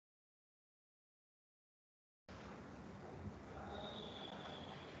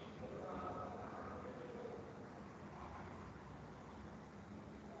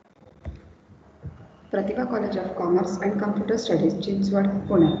Pratibha College of Commerce and Computer Studies, Chinswad,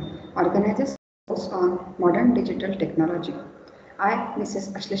 Pune, organizes course on modern digital technology. I,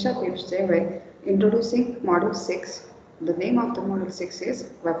 Mrs. Ashlesha Deole, introducing Module 6. The name of the Module 6 is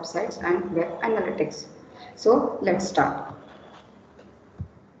Websites and Web Analytics. So, let's start.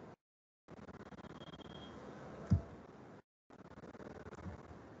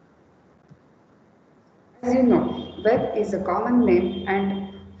 As you know, web is a common name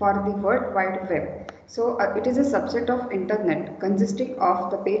and for the World Wide Web. So it is a subset of internet consisting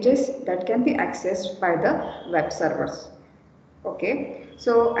of the pages that can be accessed by the web servers. Okay,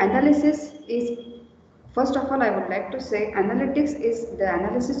 so analysis is, first of all I would like to say analytics is the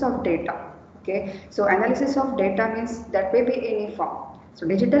analysis of data. Okay, so analysis of data means that may be any form. So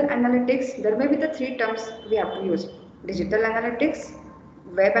digital analytics, there may be the three terms we have to use: digital analytics,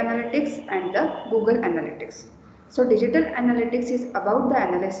 web analytics and the Google analytics. So digital analytics is about the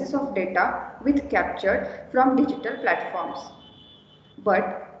analysis of data with captured from digital platforms.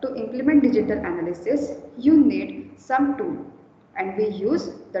 But to implement digital analysis, you need some tool, and we use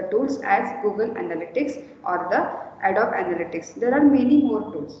the tools as Google Analytics or the Adobe Analytics. There are many more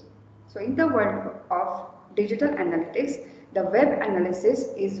tools. So in the world of digital analytics, the web analysis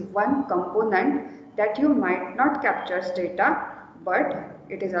is one component that you might not capture data, but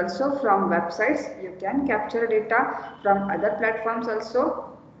it is also from websites. You can capture data from other platforms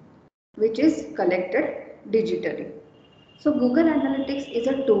also, which is collected digitally. So Google Analytics is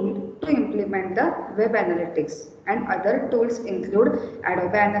a tool to implement the web analytics, and other tools include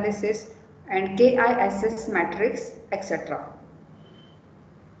Adobe Analysis and KISS Matrix, etc.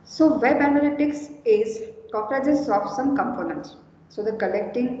 So web analytics is comprises of some components. So the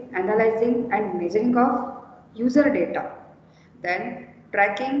collecting, analyzing and measuring of user data, then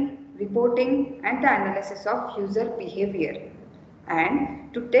tracking, reporting and the analysis of user behavior,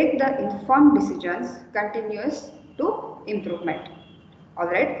 and to take the informed decisions continuous to improvement.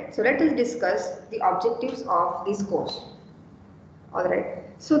 Alright, so let us discuss the objectives of this course. Alright,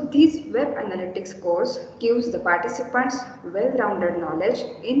 so this web analytics course gives the participants well-rounded knowledge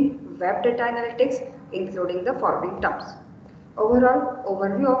in web data analytics, including the following terms. Overall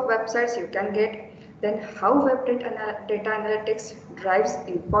overview of websites you can get, then how web data analytics drives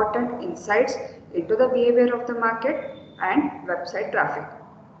important insights into the behavior of the market and website traffic.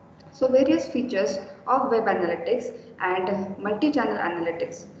 So various features of web analytics and multi-channel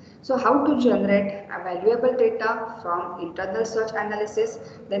analytics. So how to generate valuable data from internal search analysis,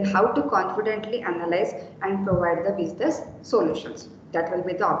 then how to confidently analyze and provide the business solutions. That will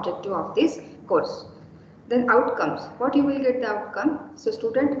be the objective of this course. Then outcomes, what you will get the outcome? So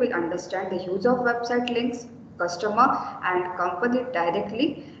student will understand the use of website links, customer and company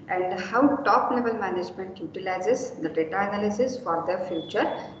directly, and how top level management utilizes the data analysis for their future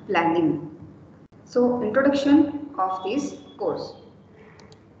planning. So introduction of this course.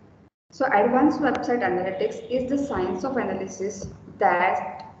 So advanced website analytics is the science of analysis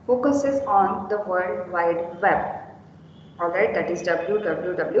that focuses on the World Wide Web. Alright, that is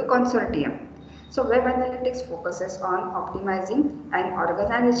WWW Consortium. So web analytics focuses on optimizing an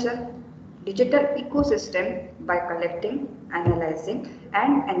organizational digital ecosystem by collecting, analyzing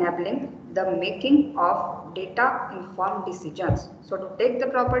and enabling the making of data informed decisions. So to take the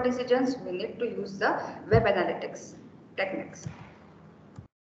proper decisions, we need to use the web analytics techniques.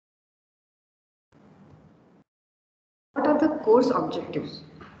 What are the course objectives?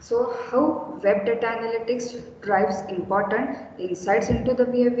 So how web data analytics drives important insights into the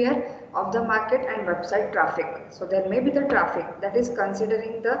behavior of the market and website traffic. So there may be the traffic, that is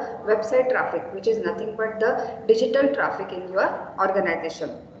considering the website traffic, which is nothing but the digital traffic in your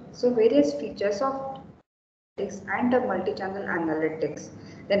organization. So various features of analytics and the multi-channel analytics.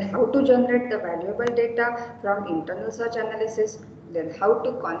 Then how to generate the valuable data from internal search analysis, then how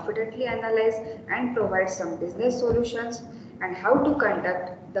to confidently analyze and provide some business solutions, and how to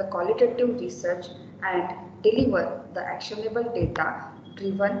conduct the qualitative research and deliver the actionable data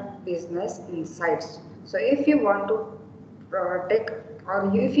driven business insights. So if you want to take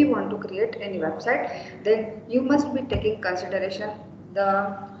or if you want to create any website, then you must be taking consideration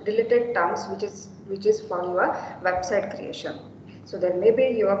the related terms which is for your website creation. So there may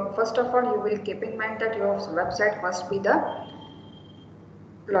be your, first of all you will keep in mind that your website must be the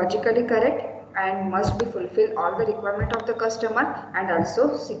logically correct and must be fulfill all the requirement of the customer and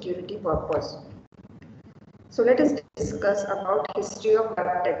also security purpose. So let us discuss about history of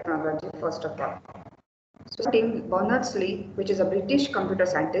web technology first of all. So Tim Berners-Lee, which is a British computer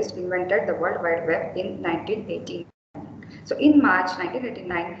scientist, invented the World Wide Web in 1989. So in March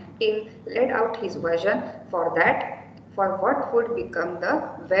 1989, Tim laid out his vision for that for what would become the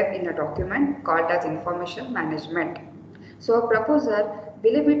web in a document called as information management. So a proposer,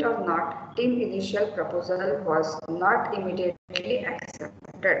 believe it or not, team initial proposal was not immediately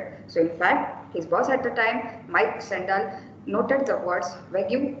accepted. So in fact, his boss at the time, Mike Sandel, noted the words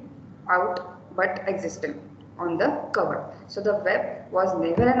vague out but existing on the cover. So the web was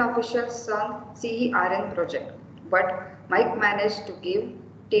never an official CERN project, but Mike managed to give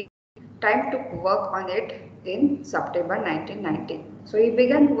team time to work on it in September 1990. So he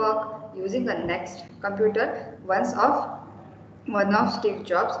began work using a Next computer, one of Steve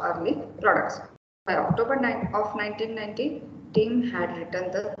Jobs' early products. By October 9 of 1990, team had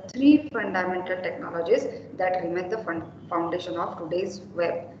written the three fundamental technologies that remain the foundation of today's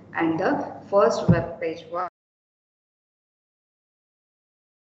web, and the first web page was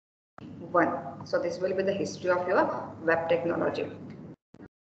one. So this will be the history of your web technology.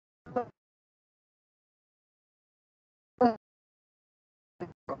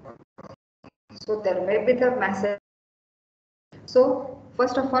 So there may be the message. So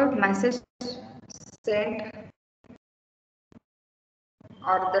first of all, message sent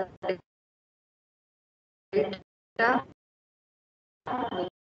or the data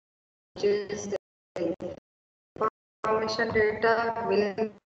which is the information data will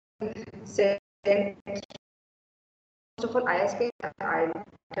send. First of all, ISP,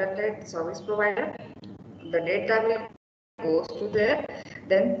 Internet Service Provider, the data will goes to there.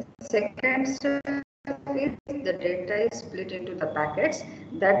 Then second step is the data is split into the packets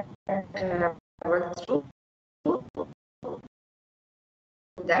that travel through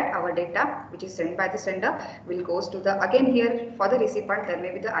that our data which is sent by the sender will goes to the again here for the recipient there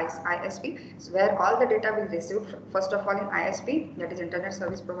may be the ISP where all the data will receive first of all in ISP, that is Internet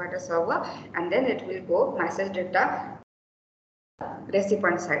Service Provider server, and then it will go message data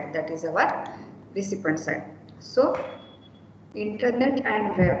recipient side, that is our recipient side. So internet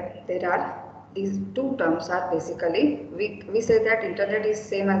and web, there are these two terms are basically we say that internet is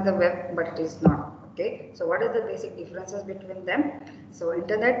same as the web but it is not. Okay, so what are the basic differences between them? So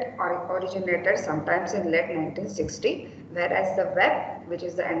internet originated sometimes in late 1960, whereas the web, which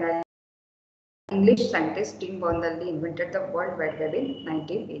is the English scientist Tim Berners-Lee invented the World Wide Web in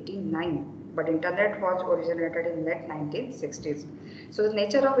 1989, but internet was originated in late 1960s. So the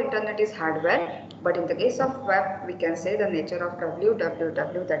nature of internet is hardware, but in the case of web, we can say the nature of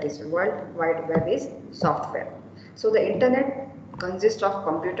WWW, that is World Wide Web, is software. So the internet consists of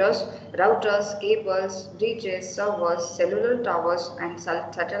computers, routers, cables, bridges, servers, cellular towers, and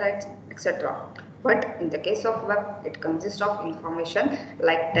satellites, etc. But in the case of web, it consists of information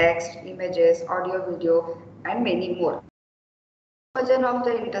like text, images, audio, video, and many more. Version of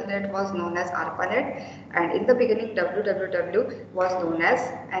the internet was known as ARPANET, and in the beginning WWW was known as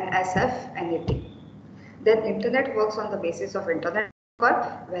NSFNET. Then internet works on the basis of internet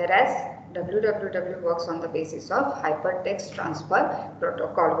protocol, whereas WWW works on the basis of hypertext transfer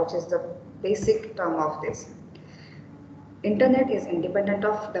protocol, which is the basic term of this. Internet is independent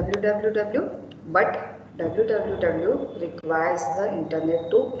of WWW, but WWW requires the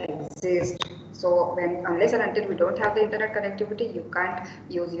internet to exist. So when unless and until we don't have the internet connectivity, you can't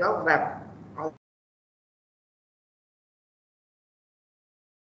use your web.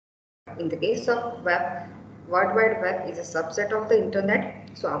 In the case of web, World Wide Web is a subset of the internet.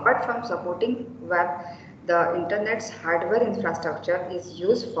 So apart from supporting web, the internet's hardware infrastructure is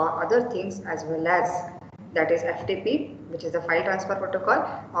used for other things as well as, that is FTP, which is the file transfer protocol,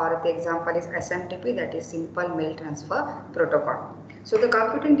 or the example is SMTP, that is simple mail transfer protocol. So the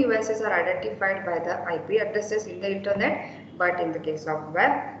computing devices are identified by the IP addresses in the internet, but in the case of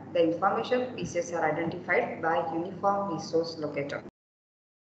web, the information pieces are identified by uniform resource locator.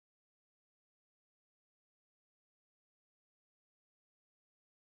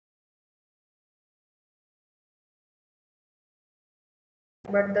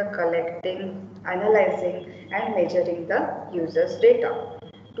 But the collecting, analyzing, and measuring the user's data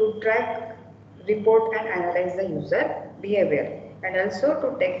to track, report, and analyze the user behavior, and also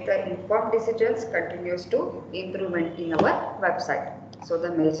to take the informed decisions continues to improvement in our website. So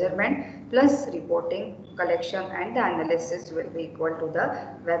the measurement plus reporting, collection, and the analysis will be equal to the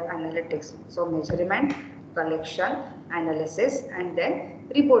web analytics. So measurement, collection, analysis, and then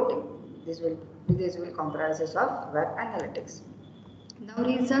reporting. This will comprises of web analytics. Now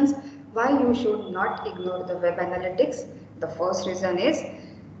reasons why you should not ignore the web analytics. The first reason is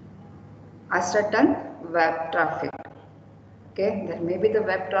ascertain web traffic. Okay, there may be the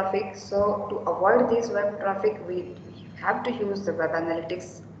web traffic. So to avoid this web traffic, we have to use the web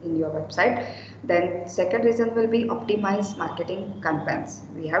analytics in your website. Then second reason will be optimize marketing campaigns.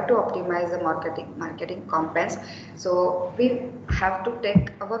 We have to optimize the marketing campaigns. So we have to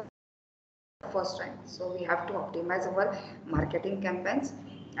take our first time. So we have to optimize our marketing campaigns.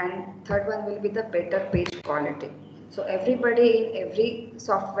 And third one will be the better page quality. So everybody in every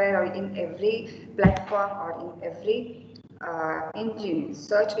software or in every platform or in every engine,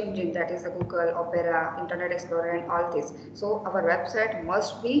 search engine, that is the Google, Opera, Internet Explorer and all this. So our website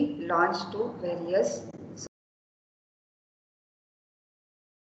must be launched to various.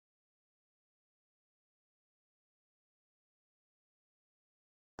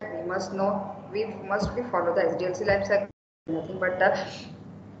 We must be follow the SDLC life cycle, nothing but the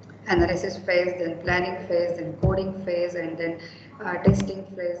analysis phase, then planning phase, then coding phase, and then testing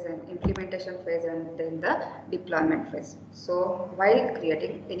phase, and implementation phase, and then the deployment phase. So while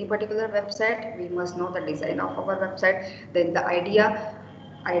creating any particular website, we must know the design of our website, then the idea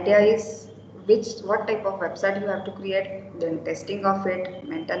is what type of website you have to create, then testing of it,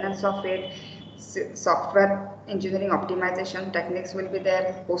 maintenance of it, software engineering optimization techniques will be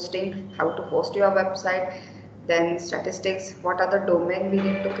there, hosting, how to host your website, then statistics, what are the domain we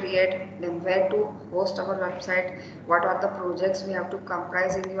need to create, then where to host our website, what are the projects we have to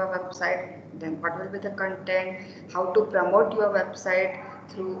comprise in your website, then what will be the content, how to promote your website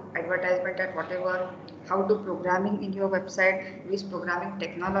through advertisement and whatever, how to programming in your website, which programming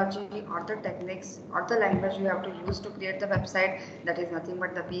technology or the techniques or the language you have to use to create the website, that is nothing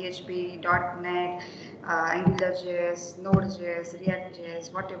but the PHP, .NET, AngularJS, Node.js,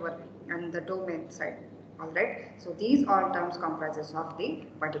 React.js, whatever, and the domain side. Alright, so these all terms comprises of the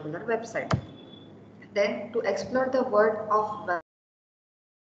particular website. Then to explore the world of web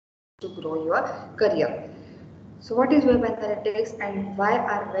to grow your career. So what is web analytics and why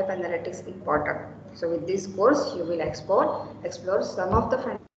are web analytics important? So with this course, you will explore some of the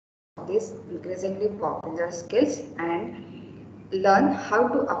fundamentals of these increasingly popular skills and learn how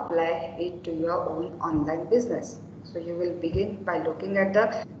to apply it to your own online business. So you will begin by looking at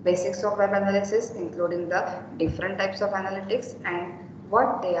the basics of web analysis, including the different types of analytics and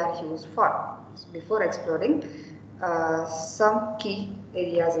what they are used for. So before exploring some key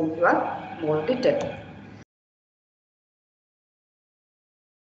areas in your more detail.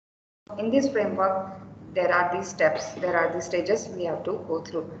 In this framework, there are these steps, there are these stages we have to go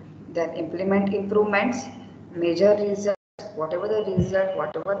through. Then implement improvements, measure results, whatever the result,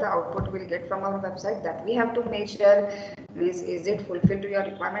 whatever the output we'll get from our website, that we have to measure, is it fulfilled to your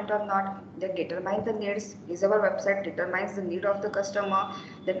requirement or not. Then determine the needs, is our website determines the need of the customer.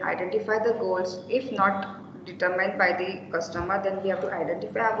 Then identify the goals, if not determined by the customer, then we have to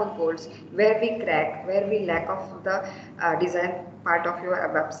identify our goals, where we crack, where we lack of the design part of your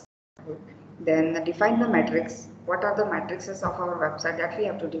website. Then define the metrics. What are the matrices of our website that we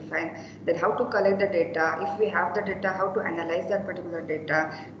have to define? Then how to collect the data. If we have the data, how to analyze that particular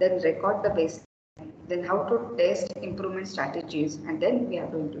data. Then record the base. Then how to test improvement strategies. And then we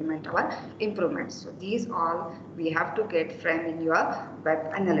have to implement our improvements. So these all we have to get from in your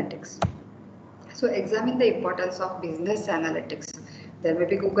web analytics. So examine the importance of business analytics. There may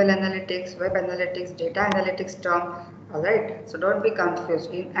be Google Analytics, Web Analytics, Data Analytics term. Alright, so don't be confused.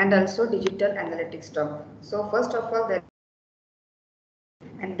 And also digital analytics term. So first of all,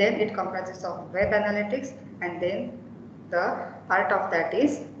 and then it comprises of Web Analytics, and then the part of that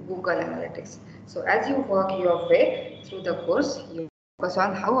is Google Analytics. So as you work your way through the course, you focus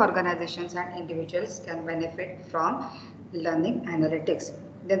on how organizations and individuals can benefit from learning analytics.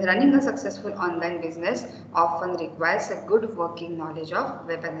 Then running a successful online business often requires a good working knowledge of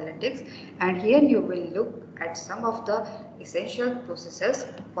web analytics, and here you will look at some of the essential processes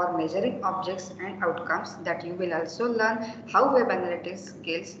for measuring objects and outcomes, that you will also learn how web analytics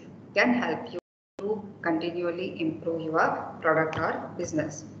skills can help you to continually improve your product or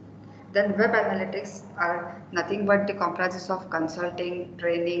business. Then web analytics are nothing but the comprises of consulting,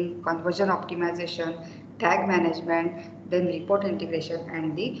 training, conversion optimization, tag management, then report integration,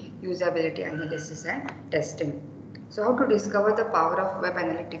 and the usability analysis and testing. So how to discover the power of web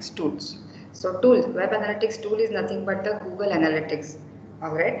analytics tools? So web analytics tool is nothing but the Google Analytics.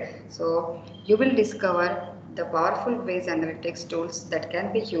 Alright, so you will discover the powerful ways analytics tools that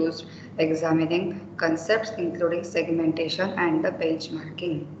can be used examining concepts including segmentation and the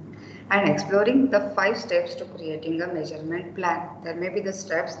benchmarking, and exploring the 5 steps to creating a measurement plan. There may be the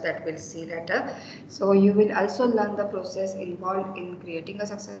steps that we'll see later. So you will also learn the process involved in creating a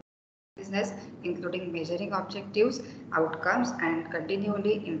successful business, including measuring objectives, outcomes, and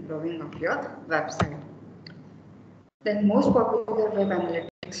continually improving of your website. Then most popular web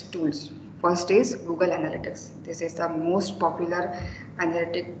analytics tools. First is Google Analytics. This is the most popular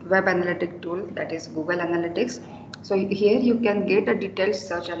web analytic tool, that is Google Analytics. So here you can get a detailed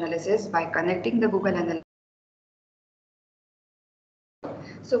search analysis by connecting the Google Analytics.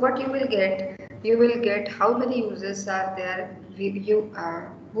 So what you will get how many users are there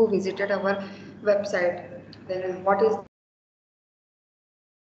who visited our website. Then what is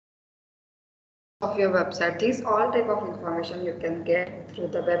of your website. These all type of information you can get through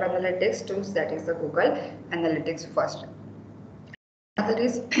the web analytics tools, that is the Google Analytics first. Another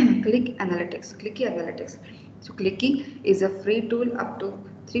is Clicky Analytics. So Clicky is a free tool up to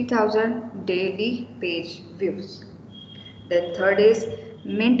 3000 daily page views. Then third is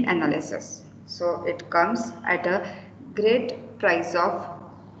Mint Analysis. So it comes at a great price of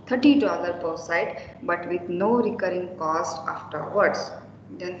 $30 per site, but with no recurring cost afterwards.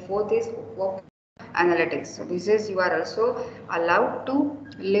 Then fourth is Analytics. So this is you are also allowed to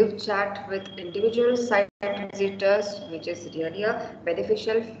live chat with individual site visitors, which is really a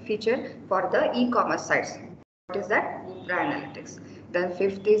beneficial feature for the e-commerce sites. What is that? Opera Analytics. Then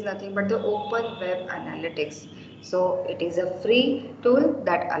fifth is nothing but the Open Web Analytics. So it is a free tool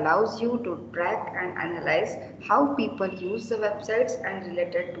that allows you to track and analyze how people use the websites and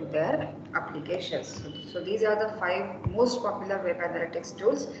related to their applications. So these are the 5 most popular web analytics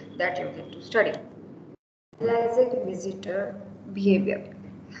tools that you get to study. Analyzing visitor behavior.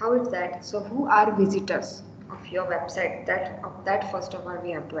 How is that? So who are visitors of your website? That first of all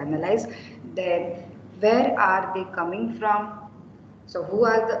we have to analyze. Then where are they coming from? So who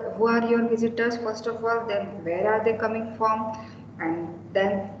are your visitors first of all? Then where are they coming from? And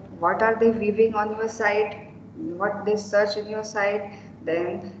then what are they viewing on your site? What they search in your site?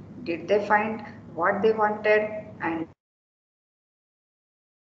 Then did they find what they wanted? And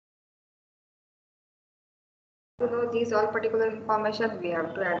to know these all particular information, we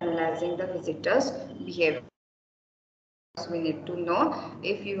have to analyzing the visitors behavior. We need to know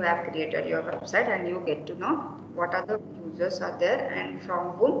if you have created your website and you get to know what are the users are there and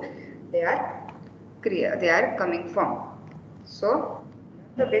from whom they are they are coming from. So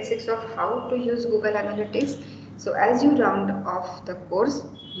the basics of how to use Google Analytics. So as you round off the course,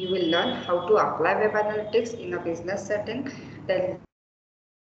 you will learn how to apply web analytics in a business setting. Then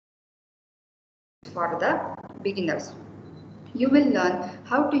for the beginners, you will learn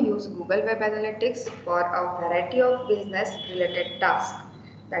how to use Google Web Analytics for a variety of business related tasks.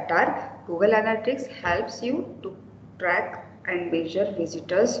 That are, Google Analytics helps you to track and measure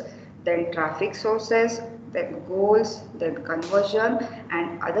visitors, then traffic sources, then goals, then conversion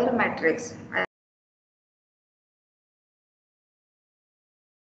and other metrics.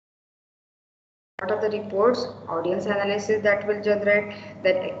 What are the reports? Audience analysis that will generate,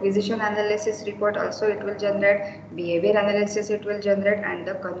 then acquisition analysis report also it will generate, behavior analysis it will generate, and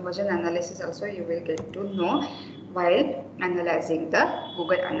the conversion analysis also you will get to know while analyzing the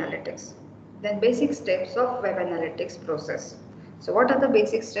Google Analytics. Then basic steps of web analytics process. So what are the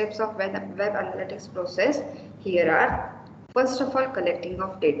basic steps of web analytics process? Here are, first of all, collecting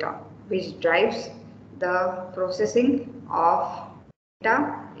of data, which drives the processing of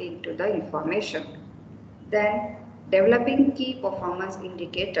data into the information. Then developing key performance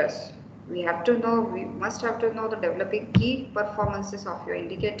indicators. We must have to know the developing key performances of your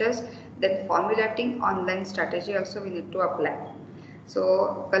indicators. Then formulating online strategy also we need to apply.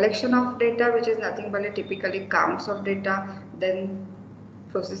 So collection of data, which is nothing but typically counts of data. Then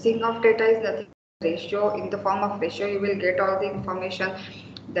processing of data is nothing but ratio. In the form of ratio you will get all the information.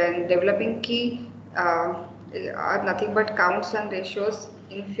 Then developing key are nothing but counts and ratios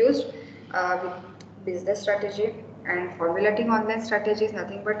infused with business strategy. And formulating online strategy is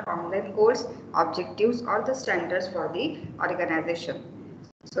nothing but online goals, objectives or the standards for the organization.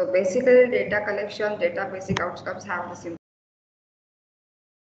 So basically data collection, data basic outcomes have the simple.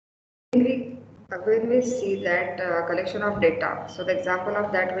 When we see that collection of data, so the example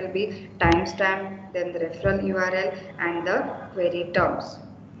of that will be timestamp, then the referral URL and the query terms.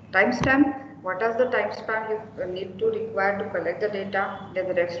 Timestamp, what is the timestamp you need to require to collect the data? Then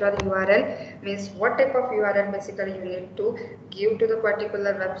the referral URL means what type of URL basically you need to give to the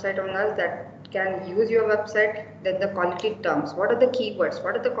particular website owners that can use your website. Then the quality terms, what are the keywords,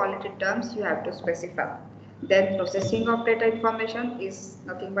 what are the quality terms you have to specify. Then processing of data information is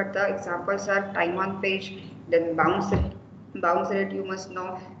nothing but the examples are time on page, then bounce rate you must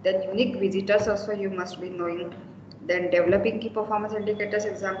know, then unique visitors also you must be knowing. Then developing key performance indicators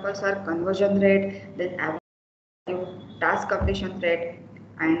examples are conversion rate, then average task completion rate,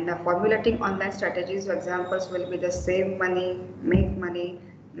 and formulating online strategies examples will be the save money,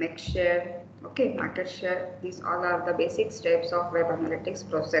 make share, Okay, market share, these all are the basic steps of web analytics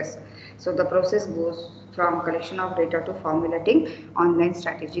process. So the process goes from collection of data to formulating online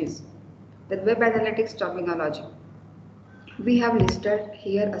strategies. The web analytics terminology. We have listed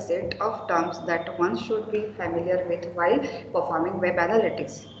here a set of terms that one should be familiar with while performing web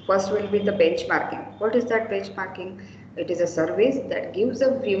analytics. First will be the benchmarking. What is that benchmarking? It is a service that gives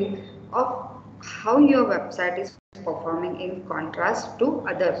a view of how your website is performing in contrast to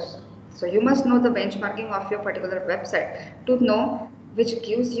others. So you must know the benchmarking of your particular website to know which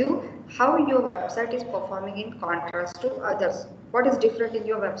gives you how your website is performing in contrast to others. What is different in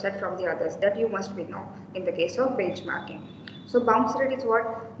your website from the others, that you must be know in the case of benchmarking. So bounce rate is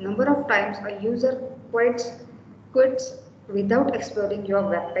what number of times a user quits without exploring your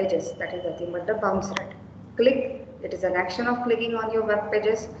web pages. That is nothing but the bounce rate. Click, it is an action of clicking on your web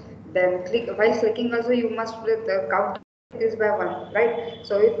pages. Then click, while clicking also you must count this by one, right?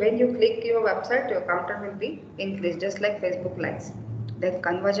 So if when you click your website, your counter will be increased, just like Facebook likes. Then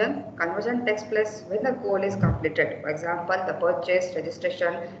conversion takes place when the goal is completed. For example, the purchase,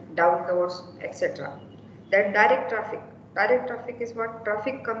 registration, downloads, etc. Then direct traffic is what?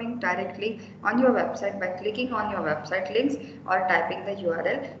 Traffic coming directly on your website by clicking on your website links or typing the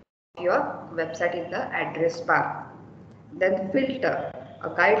URL of your website in the address bar. Then filter, a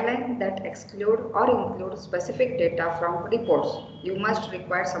guideline that exclude or include specific data from reports. You must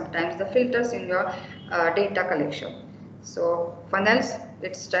require sometimes the filters in your data collection. So funnels,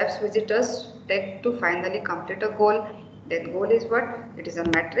 it steps visitors take to finally complete a goal. Then goal is what? It is a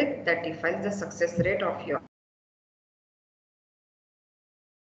metric that defines the success rate of your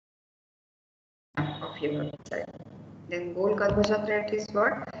website. Then goal conversion rate is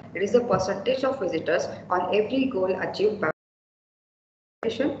what? It is the percentage of visitors on every goal achieved by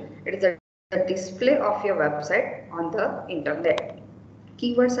it is a display of your website on the internet.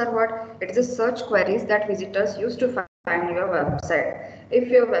 Keywords are what? It is a search queries that visitors use to find your website. If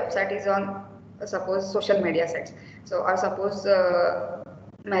your website is on suppose social media sites, so or suppose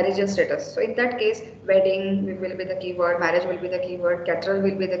marriage status. So in that case, wedding will be the keyword, marriage will be the keyword, caterer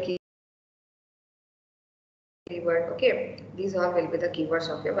will be the keyword. Okay, these all will be the keywords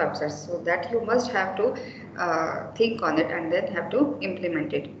of your website, so that you must have to think on it and then have to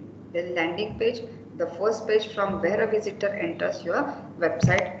implement it. Then landing page, the first page from where a visitor enters your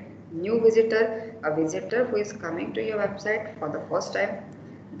website. New visitor, a visitor who is coming to your website for the first time.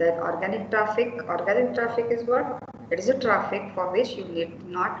 Then organic traffic is what? It is a traffic for which you need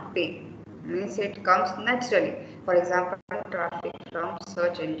not pay, means it comes naturally. For example, traffic from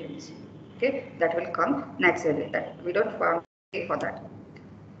search engines, okay, that will come naturally, that we don't pay for that.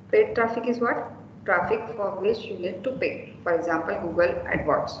 Paid traffic is what? Traffic for which you need to pay, for example Google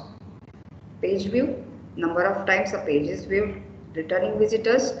AdWords. Page view, number of times a page is viewed. Returning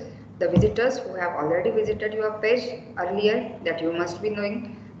visitors, the visitors who have already visited your page earlier, that you must be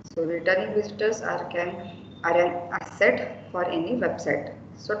knowing. So returning visitors are an asset for any website.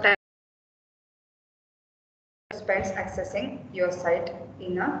 So time spends accessing your site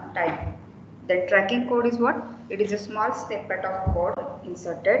in a time. Then tracking code is what? It is a small snippet of code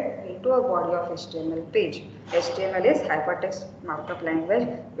inserted into a body of HTML page. HTML is hypertext markup language,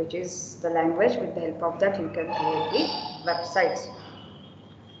 which is the language with the help of that you can create the websites.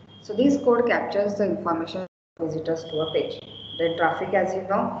 So this code captures the information of visitors to a page. Then traffic, as you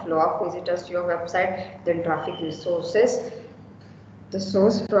know, flow of visitors to your website. Then traffic resources, the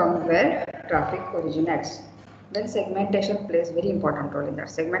source from where traffic originates. Then segmentation plays very important role in that.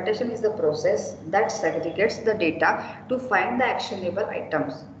 Segmentation is the process that segregates the data to find the actionable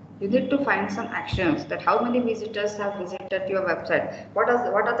items. You need to find some actions, that how many visitors have visited your website, what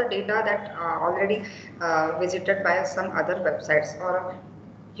are the data that are already visited by some other websites, or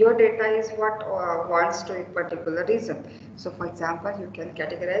your data is what wants to a particular reason. So for example, you can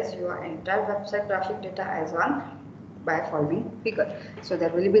categorize your entire website traffic data as one by following figure. So there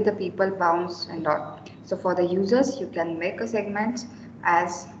will be the people bounce and all. So for the users, you can make a segment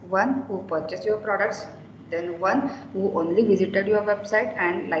as one who purchased your products, then one who only visited your website,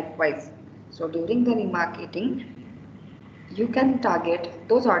 and likewise. So during the remarketing, you can target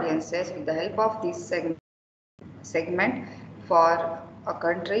those audiences with the help of this segment for a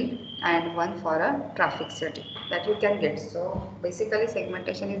country and one for a traffic city that you can get. So basically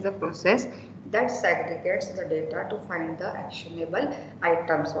segmentation is the process that segregates the data to find the actionable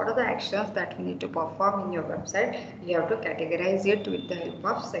items. What are the actions that we need to perform in your website? You have to categorize it with the help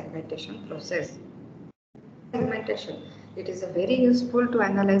of segmentation process. Segmentation, it is a very useful to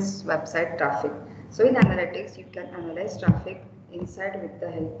analyze website traffic. So in analytics, you can analyze traffic inside with the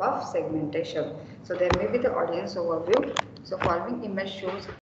help of segmentation. So there may be the audience overview. So following image shows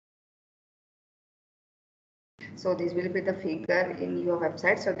So this will be the figure in your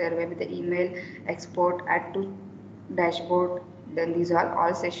website. So there will be the email, export, add to dashboard. Then these are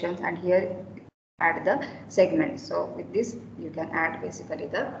all sessions, and here add the segment. So with this you can add basically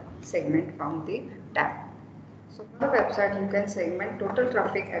the segment from the tab. So for the website you can segment total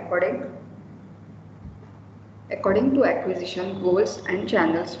traffic according to acquisition goals and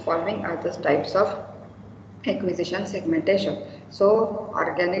channels. Following are the types of acquisition segmentation. So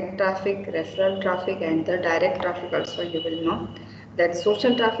organic traffic, referral traffic, and the direct traffic also you will know. That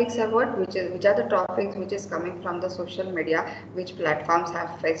social traffics are what, which are the traffic which is coming from the social media, which platforms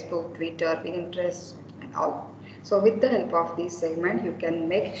have Facebook, Twitter, Pinterest, and all. So with the help of this segment, you can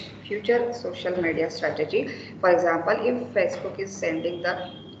make future social media strategy. For example, if Facebook is sending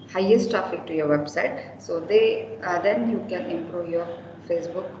the highest traffic to your website, so then you can improve your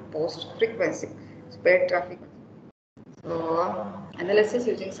Facebook post frequency, spread traffic. So analysis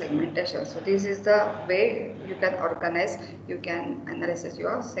using segmentation. So this is the way you can organize, you can analyze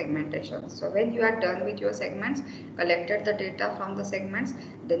your segmentation. So when you are done with your segments, collected the data from the segments,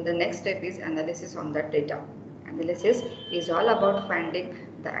 then the next step is analysis on that data. Analysis is all about finding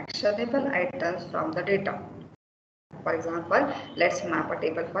the actionable items from the data. For example, let's map a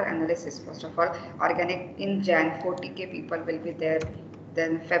table for analysis. First of all, organic in Jan 40k people will be there.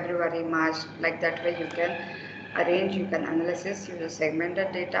 Then February, March, like that way you can arrange, you can analysis, you will segment the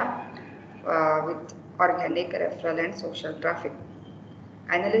data with organic, referral and social traffic.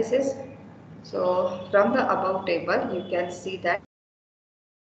 Analysis. So from the above table, you can see that.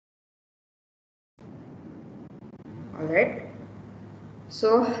 Alright.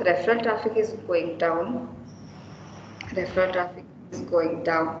 So referral traffic is going down. Referral traffic is going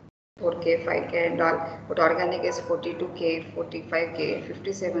down. 4K, 5K and all, but organic is 42K, 45K,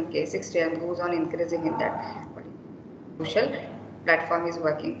 57K, 60 and goes on increasing in that. But social platform is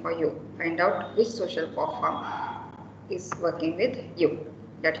working for you. Find out which social platform is working with you.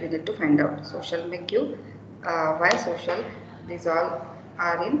 That you need to find out. Social make you, why social, these all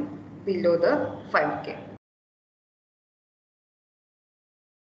are in below the 5K.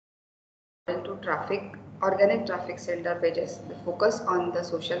 To traffic, organic traffic center pages, the focus on the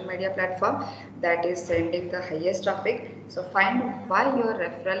social media platform that is sending the highest traffic. So find why your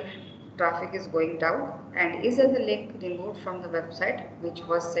referral traffic is going down, and is there the link removed from the website which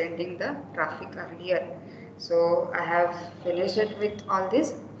was sending the traffic earlier. So I have finished it with all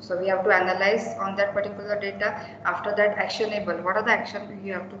this. So we have to analyze on that particular data. After that, actionable, what are the action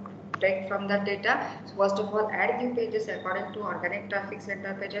you have to take from that data. So first of all, add new pages according to organic traffic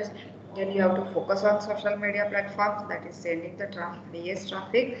center pages. Then you have to focus on social media platforms that is sending the highest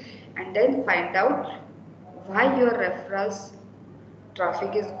traffic, and then find out why your referrals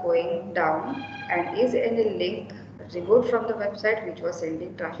traffic is going down, and is any link removed from the website which was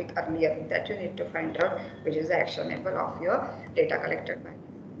sending traffic earlier. That you need to find out, which is actionable of your data collected by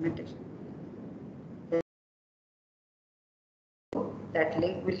segmentation. That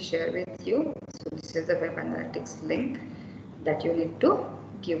link will share with you. So this is the web analytics link that you need to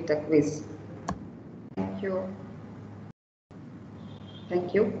give the quiz. Thank you.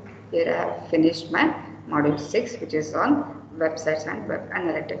 Thank you. Here I have finished my module 6, which is on websites and web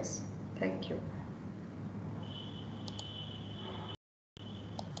analytics. Thank you.